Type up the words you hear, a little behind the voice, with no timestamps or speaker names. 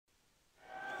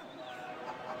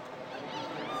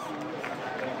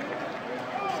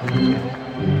On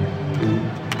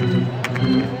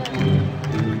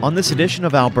this edition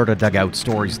of Alberta Dugout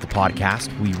Stories, the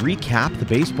podcast, we recap the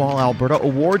Baseball Alberta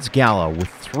Awards Gala with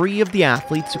 3 of the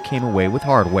athletes who came away with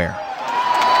hardware.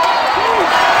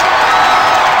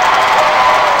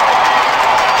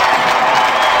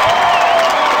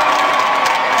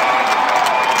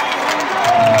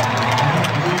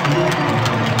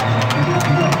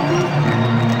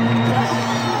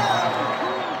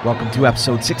 Welcome to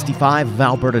episode 65 of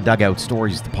Alberta Dugout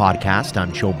Stories, the podcast.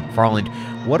 I'm Joe McFarland.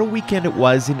 What a weekend it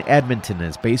was in Edmonton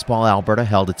as Baseball Alberta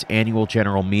held its annual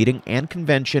general meeting and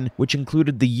convention, which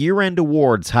included the year-end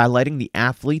awards highlighting the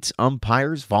athletes,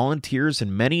 umpires, volunteers,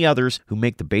 and many others who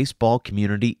make the baseball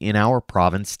community in our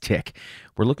province tick.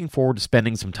 We're looking forward to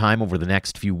spending some time over the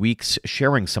next few weeks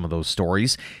sharing some of those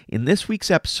stories. In this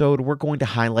week's episode, we're going to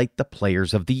highlight the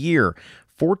Players of the Year.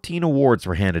 14 awards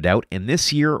were handed out, and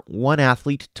this year, one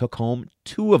athlete took home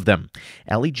 2 of them.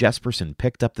 Ellie Jesperson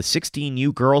picked up the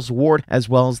 16U Girls Award as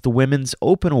well as the Women's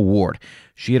Open Award.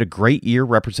 She had a great year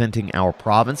representing our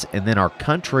province and then our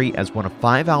country as one of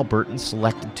 5 Albertans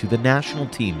selected to the national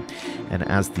team. And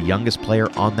as the youngest player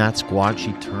on that squad,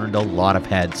 she turned a lot of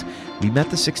heads. We met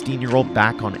the 16-year-old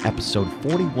back on episode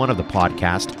 41 of the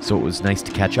podcast, so it was nice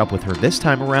to catch up with her this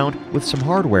time around with some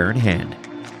hardware in hand.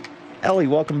 Ellie,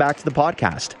 welcome back to the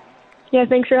podcast. Yeah,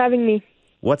 thanks for having me.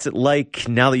 What's it like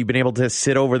now that you've been able to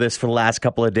sit over this for the last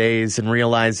couple of days and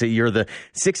realize that you're the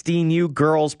 16U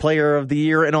Girls Player of the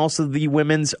Year and also the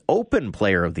Women's Open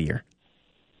Player of the Year?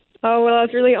 Oh, well, I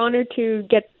was really honored to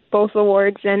get both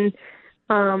awards and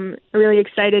really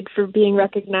excited for being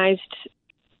recognized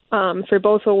for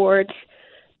both awards,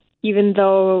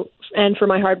 and for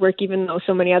my hard work, even though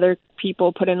so many other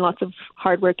people put in lots of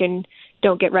hard work and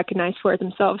don't get recognized for it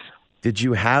themselves. Did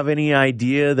you have any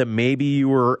idea that maybe you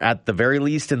were at the very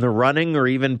least in the running or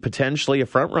even potentially a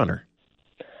front runner?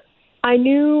 I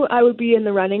knew I would be in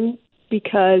the running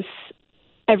because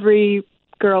every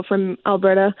girl from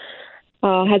Alberta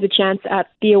has a chance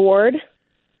at the award,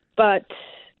 but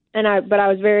I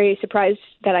was very surprised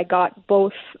that I got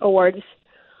both awards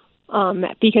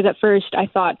because at first I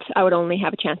thought I would only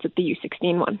have a chance at the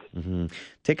U16 one. Mm-hmm.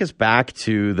 Take us back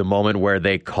to the moment where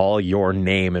they call your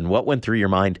name and what went through your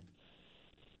mind?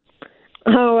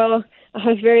 Oh, well, I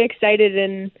was very excited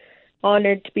and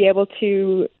honored to be able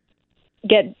to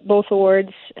get both awards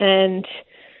and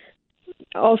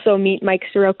also meet Mike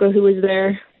Soroka, who was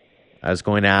there. I was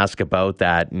going to ask about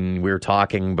that, and we were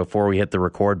talking before we hit the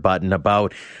record button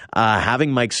about having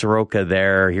Mike Soroka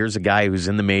there. Here's a guy who's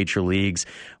in the major leagues.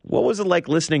 What was it like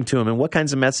listening to him, and what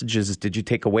kinds of messages did you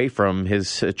take away from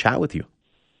his chat with you?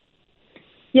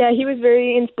 Yeah, he was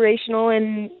very inspirational,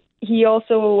 and he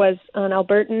also was an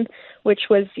Albertan, which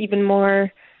was even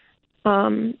more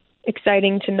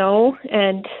exciting to know.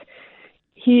 And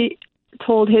he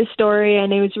told his story,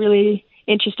 and it was really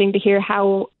interesting to hear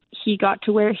how he got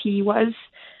to where he was,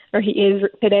 or he is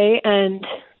today, and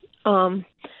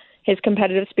his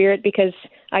competitive spirit, because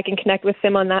I can connect with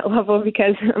him on that level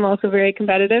because I'm also very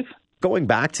competitive. Going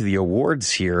back to the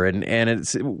awards here, and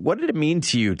what did it mean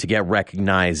to you to get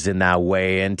recognized in that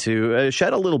way and to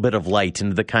shed a little bit of light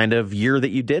into the kind of year that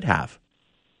you did have?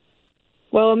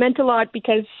 Well, it meant a lot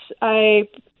because I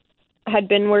had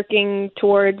been working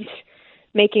towards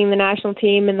making the national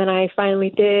team, and then I finally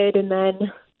did, and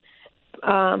then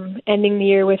ending the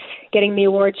year with getting the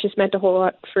awards just meant a whole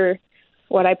lot for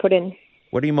what I put in.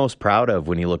 What are you most proud of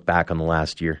when you look back on the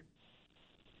last year?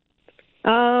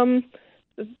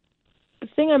 The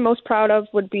thing I'm most proud of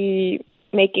would be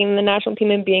making the national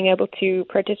team and being able to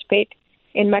participate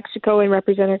in Mexico and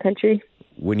represent our country.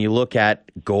 When you look at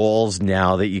goals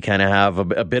now that you kind of have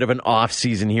a bit of an off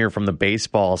season here from the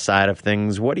baseball side of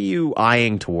things, what are you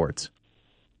eyeing towards?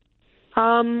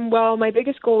 Well, my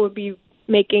biggest goal would be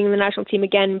making the national team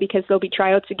again because there'll be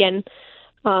tryouts again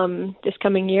this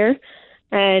coming year,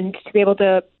 and to be able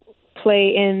to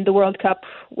play in the World Cup,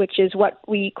 which is what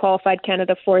we qualified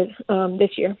Canada for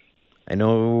this year. I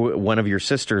know one of your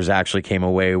sisters actually came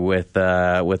away with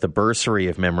a bursary,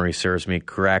 if memory serves me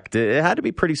correct. It had to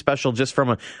be pretty special just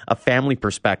from a family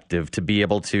perspective to be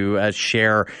able to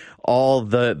share all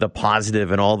the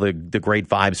positive and all the great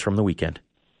vibes from the weekend.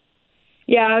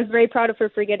 Yeah, I was very proud of her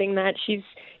for getting that. She's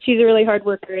a really hard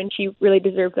worker, and she really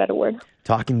deserved that award.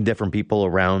 Talking to different people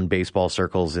around baseball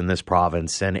circles in this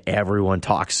province, and everyone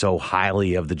talks so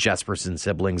highly of the Jesperson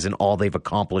siblings and all they've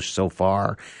accomplished so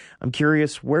far. I'm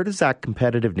curious, where does that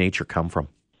competitive nature come from?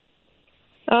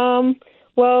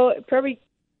 Well, probably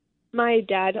my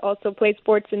dad also played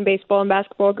sports in baseball and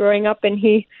basketball growing up, and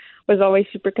he was always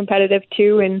super competitive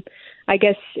too. And I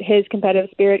guess his competitive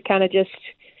spirit kind of just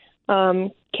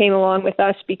came along with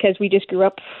us because we just grew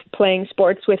up playing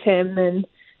sports with him and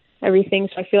everything.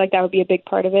 So I feel like that would be a big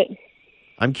part of it.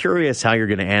 I'm curious how you're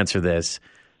going to answer this.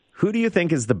 Who do you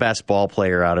think is the best ball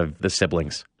player out of the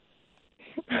siblings?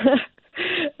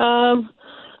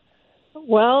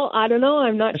 Well, I don't know.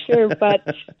 I'm not sure, but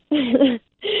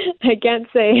I can't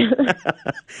say.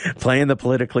 Playing the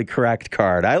politically correct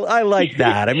card. I like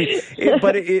that. I mean,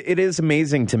 it is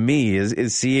amazing to me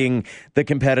is seeing the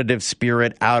competitive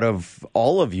spirit out of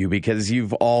all of you, because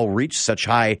you've all reached such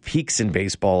high peaks in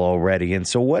baseball already. And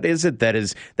so what is it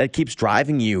that keeps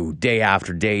driving you day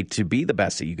after day to be the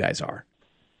best that you guys are?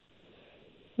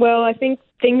 Well, I think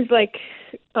things like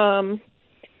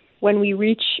when we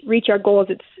reach our goals,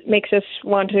 it makes us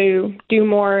want to do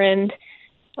more and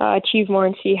achieve more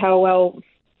and see how well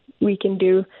we can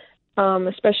do,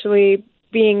 especially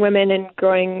being women and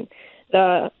growing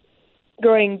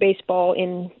baseball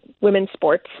in women's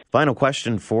sports. Final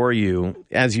question for you.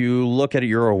 As you look at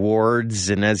your awards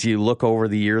and as you look over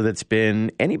the year that's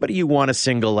been, anybody you want to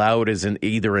single out as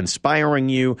either inspiring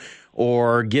you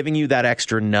or giving you that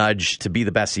extra nudge to be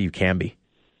the best that you can be?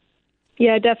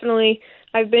 Yeah, definitely.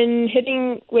 I've been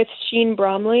hitting with Sheen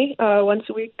Bromley once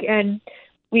a week, and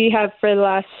we have for the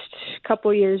last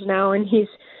couple years now, and he's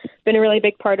been a really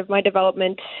big part of my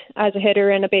development as a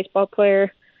hitter and a baseball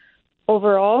player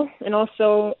overall. And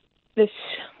also this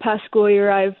past school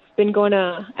year, I've been going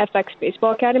to FX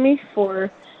Baseball Academy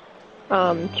to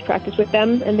practice with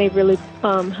them, and they've really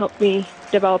helped me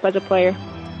develop as a player.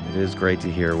 It is great to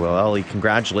hear. Well, Ellie,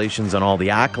 congratulations on all the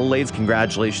accolades.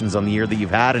 Congratulations on the year that you've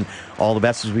had, and all the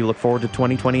best as we look forward to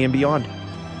 2020 and beyond.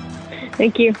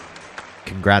 Thank you.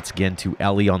 Congrats again to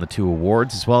Ellie on the 2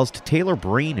 awards, as well as to Taylor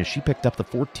Breen as she picked up the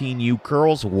 14U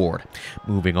Curls Award.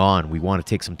 Moving on, we want to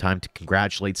take some time to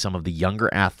congratulate some of the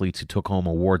younger athletes who took home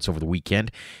awards over the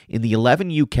weekend. In the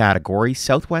 11U category,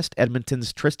 Southwest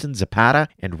Edmonton's Tristan Zapata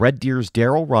and Red Deer's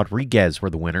Daryl Rodriguez were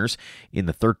the winners. In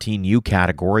the 13U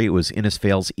category, it was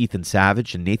Innisfail's Ethan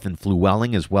Savage and Nathan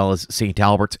Flewelling, as well as St.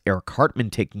 Albert's Eric Hartman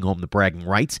taking home the bragging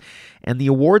rights. And the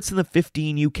awards in the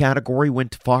 15U category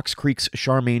went to Fox Creek's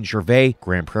Charmaine Gervais,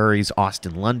 Grand Prairie's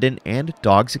Austin London, and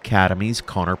Dogs Academy's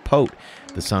Connor Pote.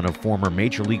 The son of former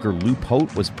Major Leaguer Lou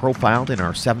Pote was profiled in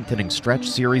our 7th inning stretch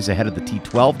series ahead of the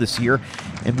T12 this year,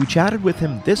 and we chatted with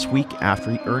him this week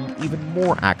after he earned even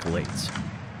more accolades.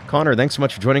 Connor, thanks so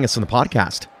much for joining us on the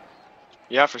podcast.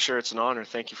 Yeah, for sure. It's an honor.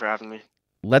 Thank you for having me.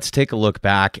 Let's take a look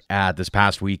back at this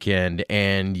past weekend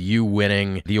and you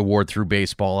winning the award through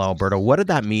Baseball Alberta. What did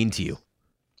that mean to you?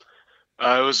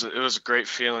 It was a great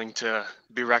feeling to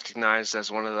be recognized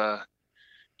as one of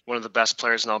the best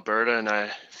players in Alberta, and I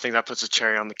think that puts a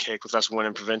cherry on the cake with us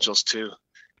winning provincials too.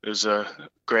 It was a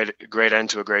great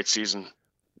end to a great season.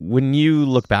 When you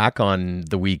look back on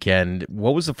the weekend,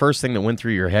 what was the first thing that went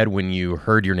through your head when you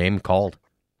heard your name called?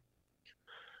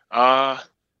 I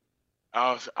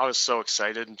was so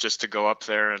excited just to go up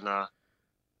there and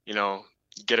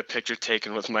get a picture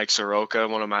taken with Mike Soroka,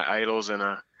 one of my idols and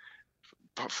a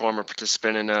former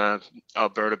participant in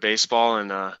Alberta baseball,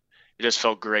 and it just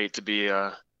felt great to be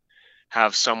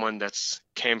have someone that's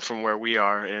came from where we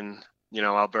are in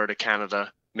Alberta,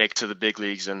 Canada, make to the big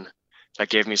leagues, and that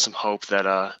gave me some hope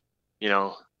that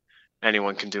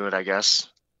anyone can do it, I guess.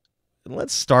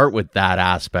 Let's start with that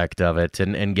aspect of it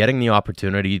and getting the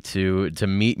opportunity to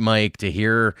meet Mike, to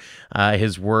hear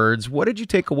his words. What did you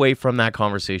take away from that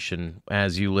conversation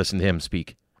as you listened to him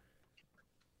speak?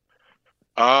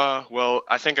 Well,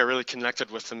 I think I really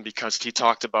connected with him because he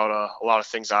talked about a lot of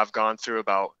things I've gone through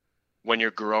about when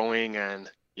you're growing and,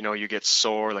 you get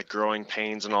sore, like growing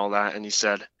pains and all that. And he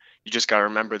said, you just got to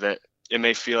remember that it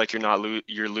may feel like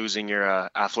you're losing your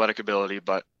athletic ability,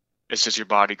 but it's just your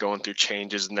body going through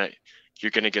changes and that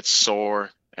you're going to get sore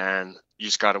and you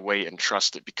just got to wait and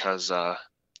trust it because,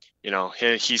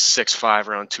 he's 6'5",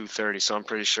 around 230, so I'm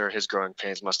pretty sure his growing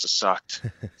pains must have sucked.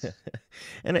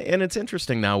 And it's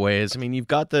interesting nowadays. I mean, you've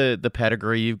got the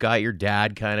pedigree, you've got your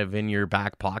dad kind of in your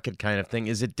back pocket kind of thing.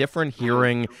 Is it different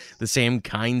hearing the same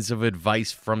kinds of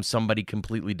advice from somebody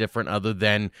completely different other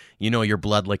than, your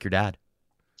blood like your dad?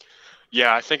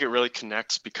 Yeah, I think it really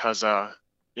connects because,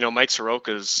 Mike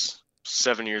Soroka's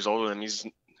 7 years older than me. He's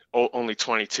only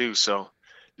 22, so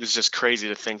it's just crazy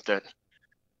to think that,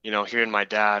 hearing my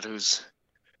dad, who's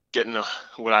getting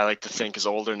what I like to think is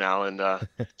older now, and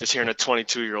just hearing a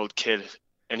 22-year-old kid,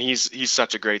 and he's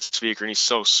such a great speaker, and he's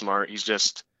so smart. He's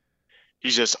just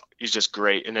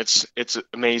great, and it's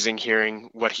amazing hearing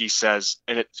what he says,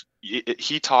 and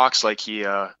he talks like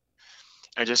and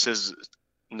just his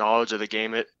knowledge of the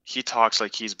game. He talks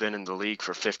like he's been in the league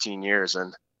for 15 years,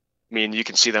 and I mean you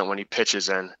can see that when he pitches,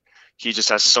 and he just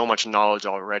has so much knowledge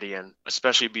already, and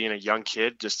especially being a young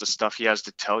kid, just the stuff he has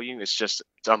to tell you, it's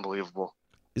unbelievable.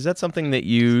 Is that something that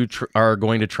you are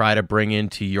going to try to bring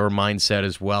into your mindset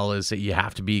as well, is that you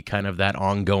have to be kind of that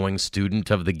ongoing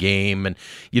student of the game, and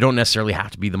you don't necessarily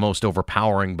have to be the most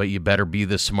overpowering, but you better be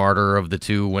the smarter of the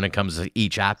two when it comes to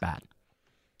each at-bat?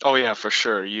 Oh yeah, for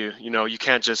sure. You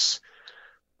can't just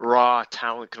raw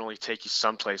talent can only take you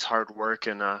someplace. Hard work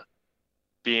and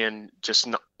being just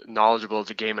knowledgeable of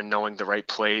the game and knowing the right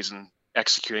plays and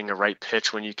executing the right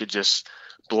pitch when you could just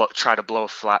try to blow a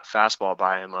flat fastball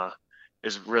by him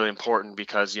is really important,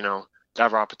 because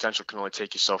that raw potential can only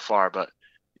take you so far. But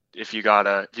if you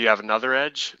have another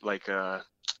edge, like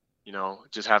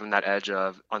just having that edge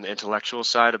of on the intellectual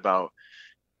side about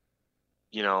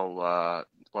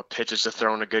what pitches to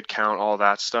throw in a good count, all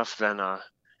that stuff, then I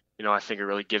think it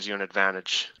really gives you an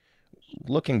advantage.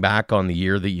 Looking back on the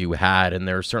year that you had, and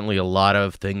there are certainly a lot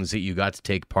of things that you got to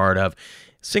take part of,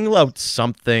 single out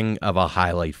something of a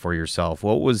highlight for yourself.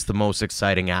 What was the most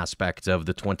exciting aspect of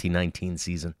the 2019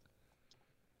 season?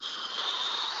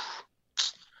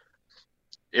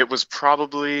 It was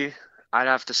probably, I'd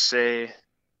have to say,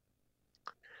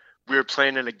 we were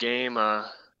playing in a game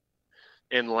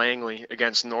in Langley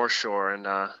against North Shore, and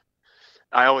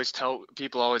I always tell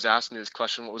people, always ask me this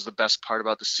question, what was the best part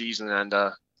about the season? And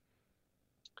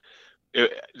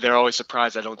they're always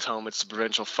surprised I don't tell them it's the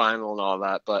provincial final and all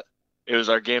that, but it was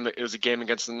our game. It was a game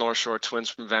against the North Shore Twins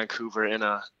from Vancouver in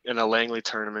a Langley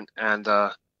tournament, and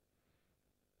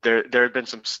there had been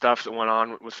some stuff that went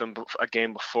on with them a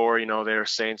game before. They were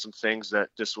saying some things that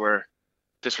just were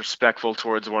disrespectful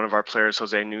towards one of our players,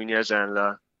 Jose Nunez, and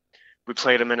we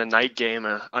played him in a night game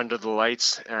under the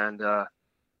lights, and I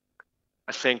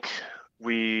think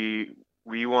we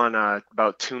won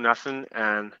about 2-0,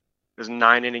 and it was a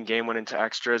 9-inning game, went into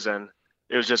extras, and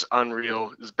it was just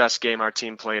unreal. It was the best game our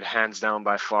team played, hands down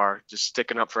by far. Just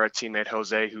sticking up for our teammate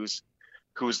Jose, who's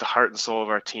the heart and soul of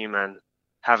our team, and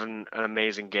having an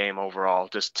amazing game overall,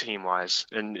 just team-wise.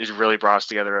 And it really brought us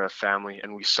together as a family,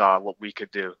 and we saw what we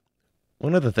could do.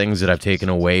 One of the things that I've taken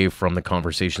away from the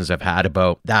conversations I've had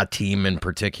about that team in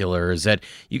particular is that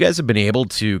you guys have been able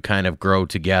to kind of grow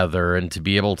together and to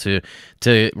be able to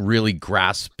really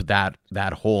grasp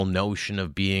that whole notion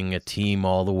of being a team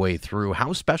all the way through.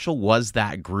 How special was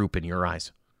that group in your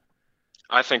eyes?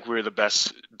 I think we're the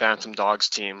best Bantam Dogs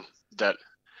team that,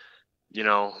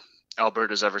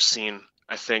 Alberta's ever seen.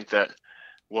 I think that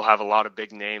we'll have a lot of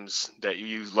big names that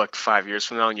you look 5 years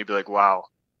from now and you'd be like, wow,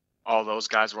 all those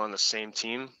guys were on the same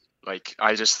team. Like,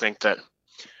 I just think that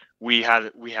we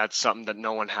had something that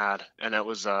no one had, and it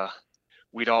was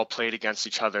we'd all played against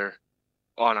each other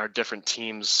on our different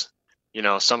teams.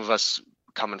 Some of us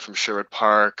coming from Sherwood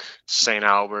Park, St.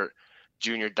 Albert,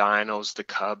 Junior Dinos, the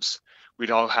Cubs.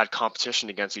 We'd all had competition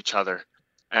against each other,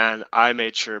 and I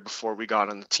made sure before we got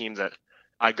on the team that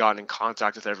I got in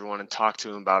contact with everyone and talked to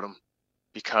them about them,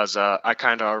 because I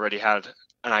kind of already had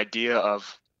an idea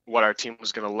of what our team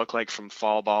was going to look like from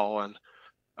fall ball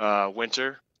and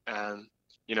winter. And,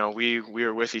 we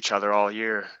were with each other all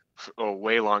year,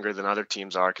 way longer than other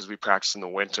teams are, because we practice in the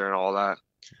winter and all that.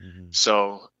 Mm-hmm.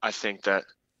 So I think that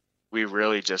we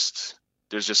really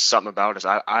there's just something about us.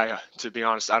 I, to be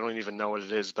honest, I don't even know what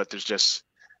it is, but there's just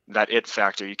that it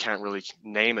factor. You can't really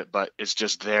name it, but it's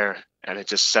just there, and it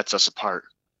just sets us apart.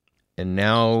 And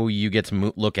now you get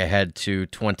to look ahead to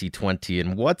 2020,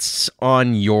 and what's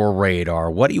on your radar?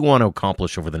 What do you want to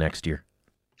accomplish over the next year?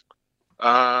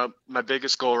 My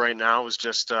biggest goal right now is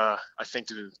just, I think,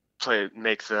 to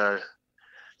make the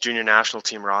junior national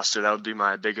team roster. That would be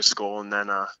my biggest goal. And then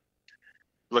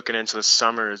looking into the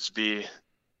summer is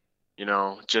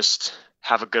just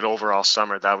have a good overall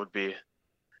summer.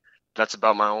 That's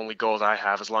about my only goal that I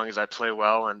have. As long as I play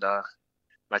well and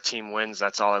my team wins,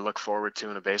 that's all I look forward to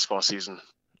in a baseball season.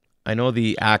 I know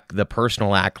the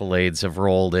personal accolades have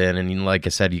rolled in, and like I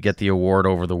said, you get the award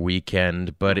over the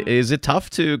weekend, but is it tough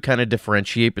to kind of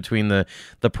differentiate between the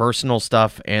personal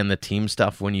stuff and the team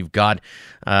stuff when you've got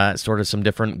sort of some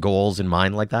different goals in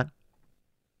mind like that?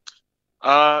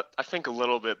 I think a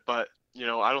little bit, but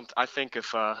I think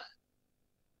if I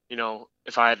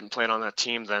hadn't played on that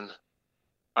team, then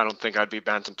I don't think I'd be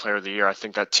Bantam Player of the Year. I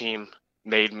think that team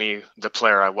made me the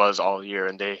player I was all year,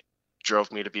 and they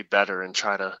drove me to be better and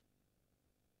try to,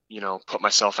 put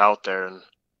myself out there. And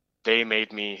they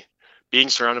made me, being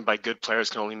surrounded by good players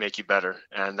can only make you better.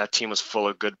 And that team was full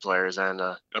of good players and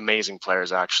amazing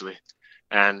players, actually.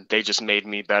 And they just made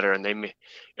me better. And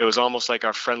it was almost like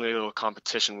our friendly little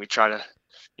competition. We try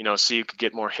to, see who could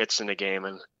get more hits in the game.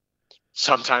 And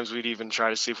sometimes we'd even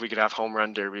try to see if we could have home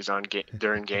run derbies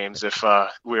during games if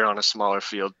we were on a smaller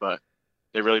field. But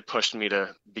they really pushed me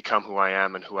to become who I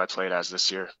am and who I played as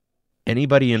this year.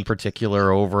 Anybody in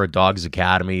particular over at Dogs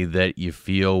Academy that you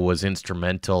feel was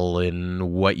instrumental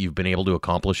in what you've been able to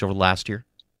accomplish over the last year?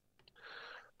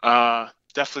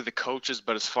 Definitely the coaches,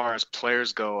 but as far as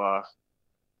players go,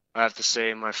 I have to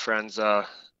say my friends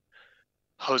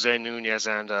Jose Nunez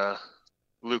and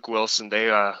Luke Wilson.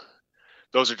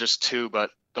 Those are just two,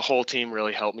 but the whole team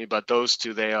really helped me. But those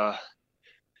two, they were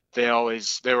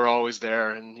always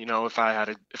there. And if I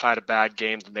had a bad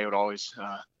game, then they would always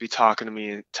be talking to me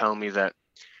and telling me that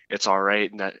it's all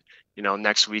right and that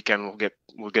next weekend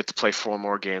we'll get to play 4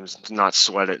 more games and not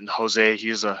sweat it. And Jose,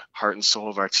 he's the heart and soul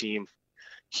of our team.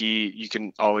 You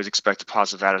can always expect a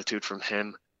positive attitude from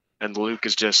him. And Luke,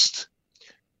 he's just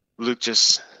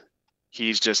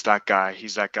that guy.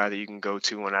 He's that guy that you can go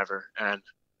to whenever. And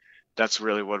that's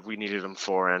really what we needed him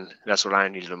for. And that's what I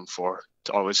needed him for,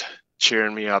 to always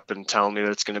cheering me up and telling me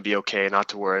that it's going to be okay, not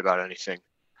to worry about anything.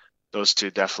 Those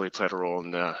two definitely played a role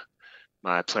in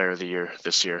my player of the year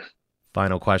this year.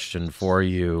 Final question for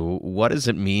you. What does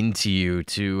it mean to you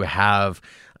to have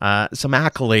some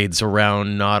accolades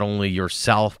around not only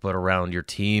yourself, but around your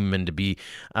team, and to be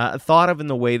thought of in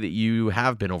the way that you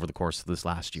have been over the course of this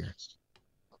last year?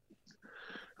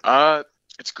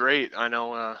 It's great. I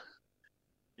know,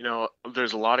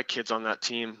 there's a lot of kids on that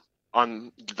team,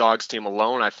 on the Dogs team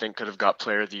alone, I think could have got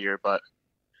player of the year, but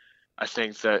I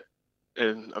think that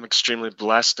I'm extremely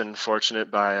blessed and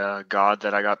fortunate by God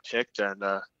that I got picked. And,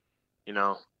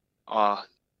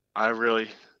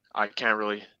 I can't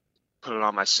really put it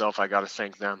on myself. I got to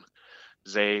thank them.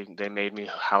 They made me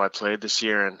how I played this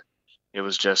year, and it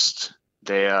was just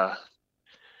they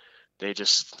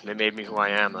made me who I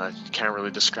am. I can't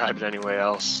really describe it any way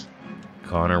else.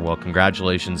 Connor, well,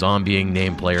 congratulations on being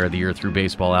named Player of the Year through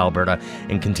Baseball Alberta,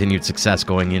 and continued success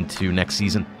going into next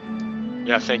season.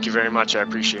 Yeah, thank you very much. I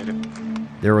appreciate it.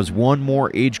 There was one more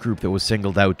age group that was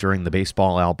singled out during the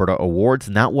Baseball Alberta Awards,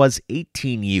 and that was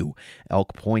 18U.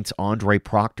 Elk Point's Andre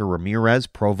Proctor Ramirez,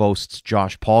 Provost's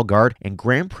Josh Paulgard, and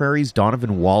Grand Prairie's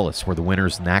Donovan Wallace were the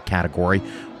winners in that category.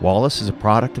 Wallace is a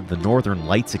product of the Northern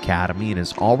Lights Academy and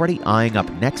is already eyeing up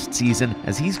next season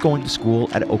as he's going to school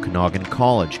at Okanagan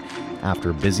College. After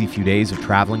a busy few days of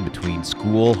traveling between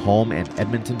school, home, and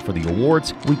Edmonton for the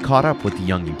awards, we caught up with the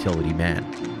young utility man.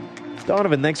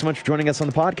 Donovan, thanks so much for joining us on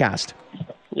the podcast.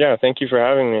 Yeah, thank you for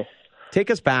having me. Take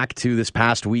us back to this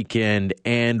past weekend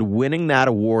and winning that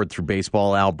award through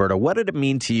Baseball Alberta. What did it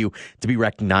mean to you to be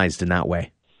recognized in that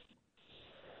way?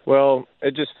 Well,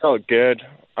 it just felt good.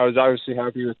 I was obviously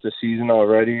happy with the season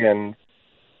already, and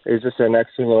it was just an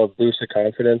extra little boost of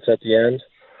confidence at the end.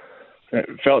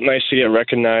 It felt nice to get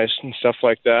recognized and stuff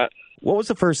like that. What was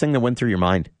the first thing that went through your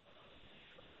mind?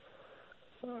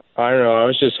 I don't know. I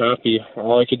was just happy.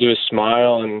 All I could do is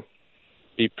smile and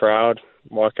be proud,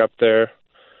 walk up there,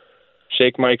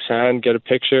 shake Mike's hand, get a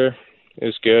picture. It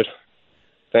was good.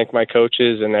 Thank my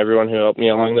coaches and everyone who helped me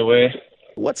along the way.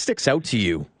 What sticks out to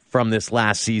you from this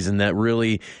last season that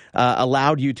really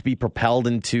allowed you to be propelled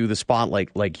into the spotlight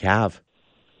like you have?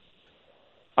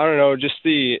 I don't know, just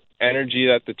the energy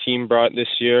that the team brought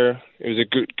this year. It was a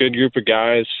good group of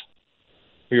guys.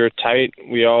 We were tight.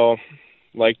 We all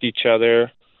liked each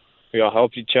other. We all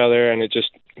helped each other, and it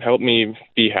just helped me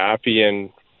be happy and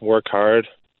work hard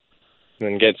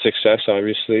and get success,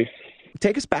 obviously.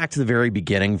 Take us back to the very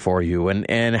beginning for you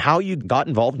and how you got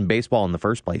involved in baseball in the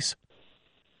first place.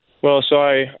 Well, so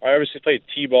I obviously played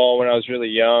t-ball when I was really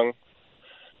young,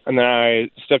 and then I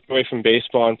stepped away from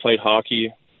baseball and played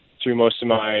hockey through most of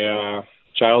my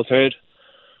childhood.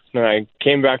 And then I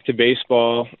came back to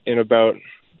baseball in about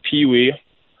Pee-wee,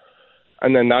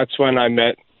 and then that's when I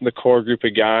met the core group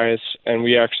of guys, and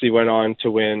we actually went on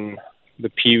to win the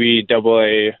Pee-wee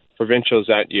AA provincials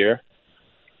that year.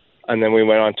 And then we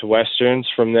went on to Westerns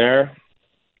from there.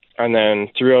 And then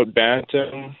throughout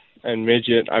Bantam and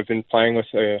Midget, I've been playing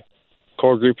with a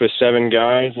core group of 7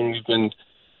 guys, and we've been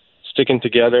sticking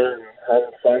together and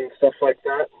having fun, stuff like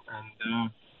that.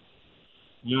 And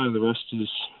yeah, the rest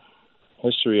is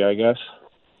history, I guess.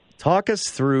 Talk us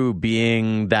through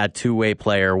being that two-way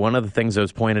player. One of the things that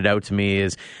was pointed out to me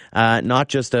is not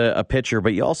just a pitcher,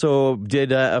 but you also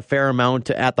did a fair amount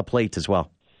at the plate as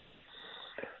well.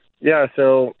 Yeah,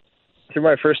 so through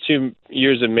my first 2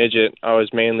 years of Midget, I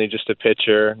was mainly just a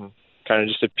pitcher, kind of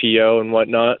just a PO and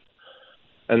whatnot.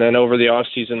 And then over the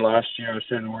off-season last year, I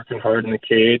started working hard in the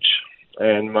cage,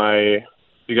 and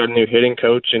we got a new hitting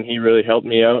coach, and he really helped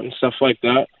me out and stuff like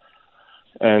that.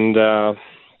 And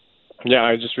yeah,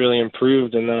 I just really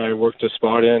improved, and then I worked a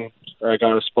spot I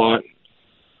got a spot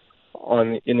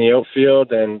in the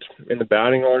outfield and in the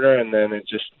batting order, and then it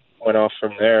just went off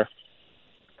from there.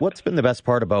 What's been the best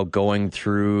part about going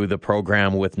through the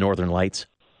program with Northern Lights?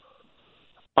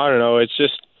 I don't know.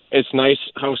 It's nice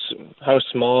how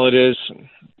small it is.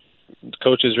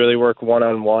 Coaches really work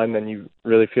one-on-one, and you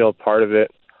really feel a part of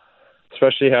it,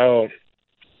 especially how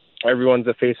everyone's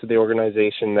the face of the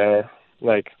organization there.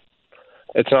 Like,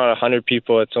 it's not 100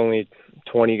 people. It's only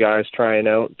 20 guys trying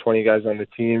out, 20 guys on the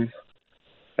team.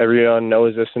 Everyone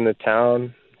knows us in the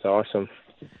town. It's awesome.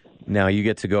 Now you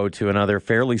get to go to another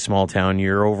fairly small town.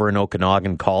 You're over in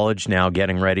Okanagan College now,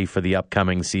 getting ready for the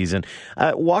upcoming season.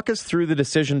 Walk us through the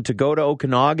decision to go to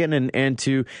Okanagan and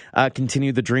to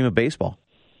continue the dream of baseball.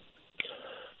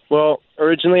 Well,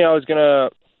 originally I was going to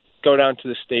go down to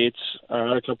the States. I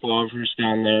had a couple offers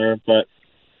down there, but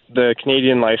the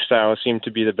Canadian lifestyle seemed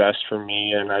to be the best for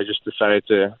me, and I just decided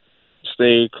to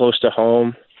stay close to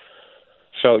home.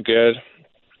 Felt good,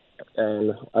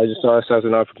 and I just saw this as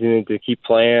an opportunity to keep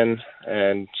playing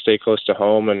and stay close to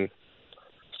home and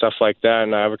stuff like that.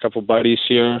 And I have a couple buddies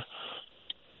here,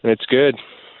 and it's good.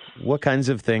 What kinds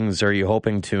of things are you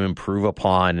hoping to improve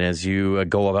upon as you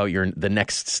go about the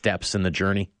next steps in the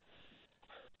journey?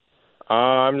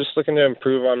 I'm just looking to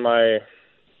improve on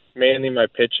mainly my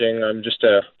pitching.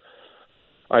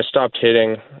 I stopped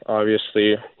hitting,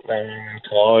 obviously, in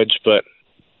college, but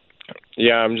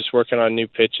yeah, I'm just working on new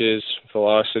pitches,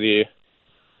 velocity,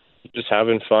 just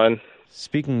having fun.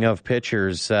 Speaking of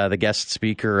pitchers, the guest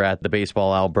speaker at the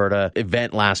Baseball Alberta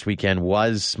event last weekend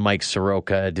was Mike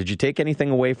Soroka. Did you take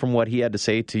anything away from what he had to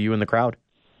say to you in the crowd?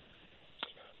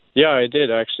 Yeah, I did,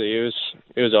 actually.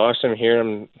 It was awesome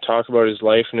hearing him talk about his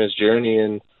life and his journey.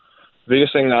 And the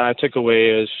biggest thing that I took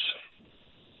away is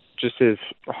just his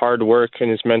hard work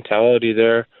and his mentality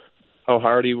there, how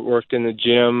hard he worked in the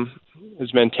gym,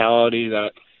 his mentality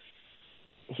that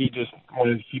he just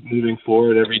wanted to keep moving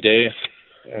forward every day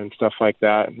and stuff like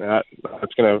that. And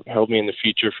that's going to help me in the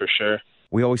future for sure.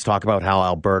 We always talk about how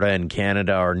Alberta and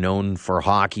Canada are known for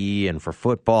hockey and for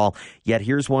football, yet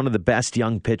here's one of the best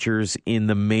young pitchers in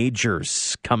the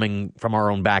majors coming from our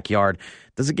own backyard.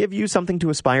 Does it give you something to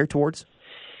aspire towards?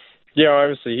 Yeah,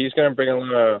 obviously. He's going to bring a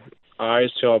lot of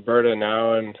eyes to Alberta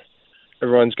now, and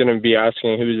everyone's going to be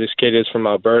asking who this kid is from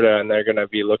Alberta, and they're going to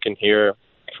be looking here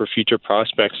for future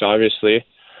prospects, obviously.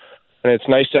 And it's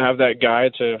nice to have that guy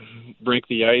to break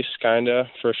the ice, kind of,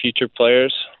 for future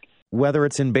players. Whether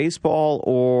it's in baseball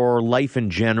or life in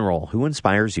general, who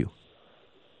inspires you?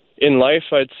 In life,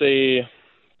 I'd say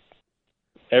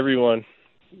everyone,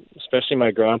 especially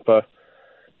my grandpa.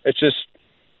 It's just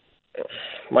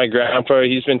my grandpa,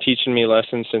 he's been teaching me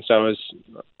lessons since I was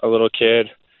a little kid.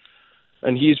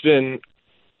 And he's been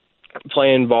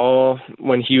playing ball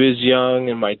when he was young,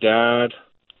 and my dad.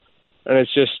 And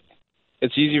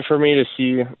it's easy for me to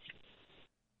see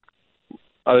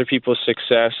other people's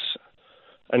success,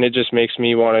 and it just makes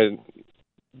me want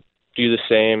to do the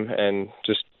same and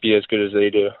just be as good as they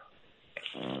do.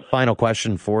 Final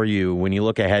question for you. When you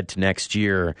look ahead to next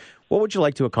year, what would you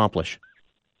like to accomplish?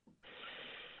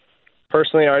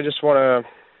 Personally, I just want to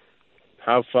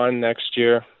have fun next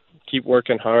year, keep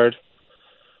working hard,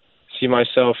 see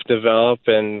myself develop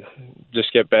and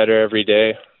just get better every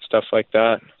day, stuff like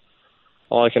that.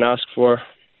 All I can ask for.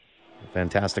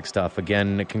 Fantastic stuff.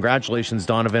 Again, congratulations,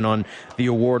 Donovan, on the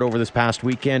award over this past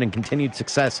weekend and continued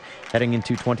success heading into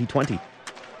 2020.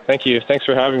 Thank you. Thanks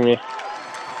for having me.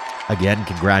 Again,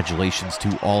 congratulations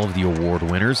to all of the award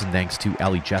winners, and thanks to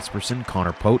Ellie Jesperson,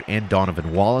 Connor Pote, and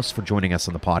Donovan Wallace for joining us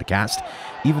on the podcast.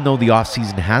 Even though the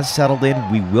offseason has settled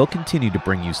in, we will continue to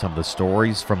bring you some of the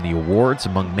stories from the awards,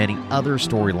 among many other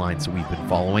storylines that we've been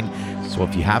following. So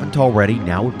if you haven't already,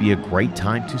 now would be a great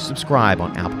time to subscribe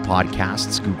on Apple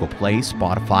Podcasts, Google Play,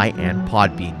 Spotify, and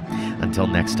Podbean. Until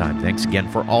next time, thanks again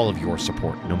for all of your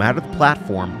support, no matter the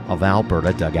platform, of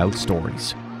Alberta Dugout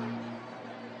Stories.